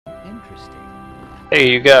interesting.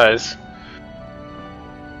 Hey, you guys.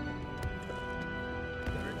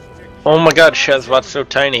 Oh my god, Shazbot's so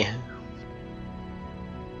tiny.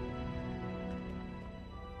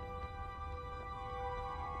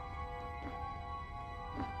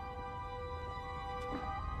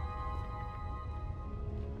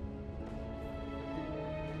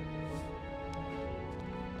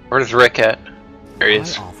 Where's Rick at? There he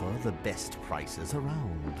is. I offer the best prices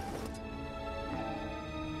around.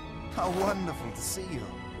 How wonderful to see you.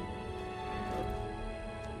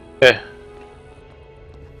 Yeah.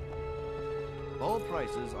 All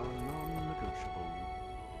prices are non-negotiable.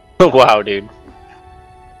 Oh, wow, dude.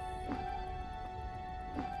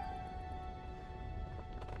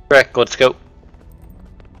 Rick, let's go.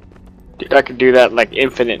 Dude, I could do that like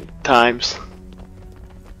infinite times.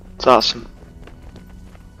 It's awesome.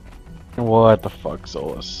 What the fuck,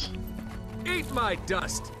 Solus? Eat my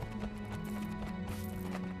dust!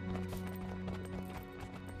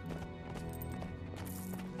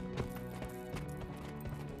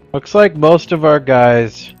 Looks like most of our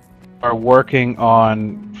guys are working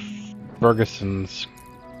on Ferguson's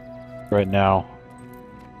right now.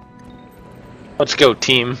 Let's go,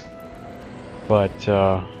 team. But,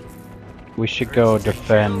 we should go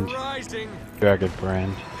defend Dragon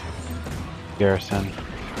Brand Garrison.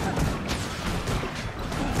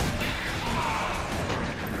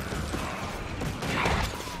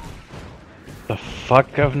 The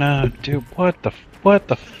fuck, Governor? Dude, what the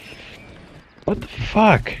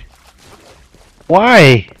fuck?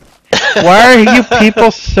 Why? Why are you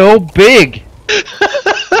people so big?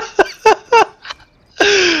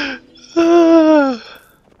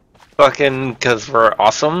 Fucking, cause we're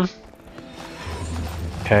awesome.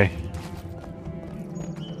 Okay.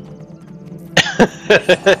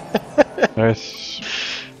 There's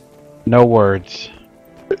no words.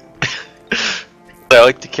 I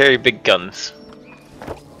like to carry big guns.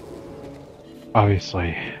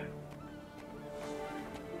 Obviously.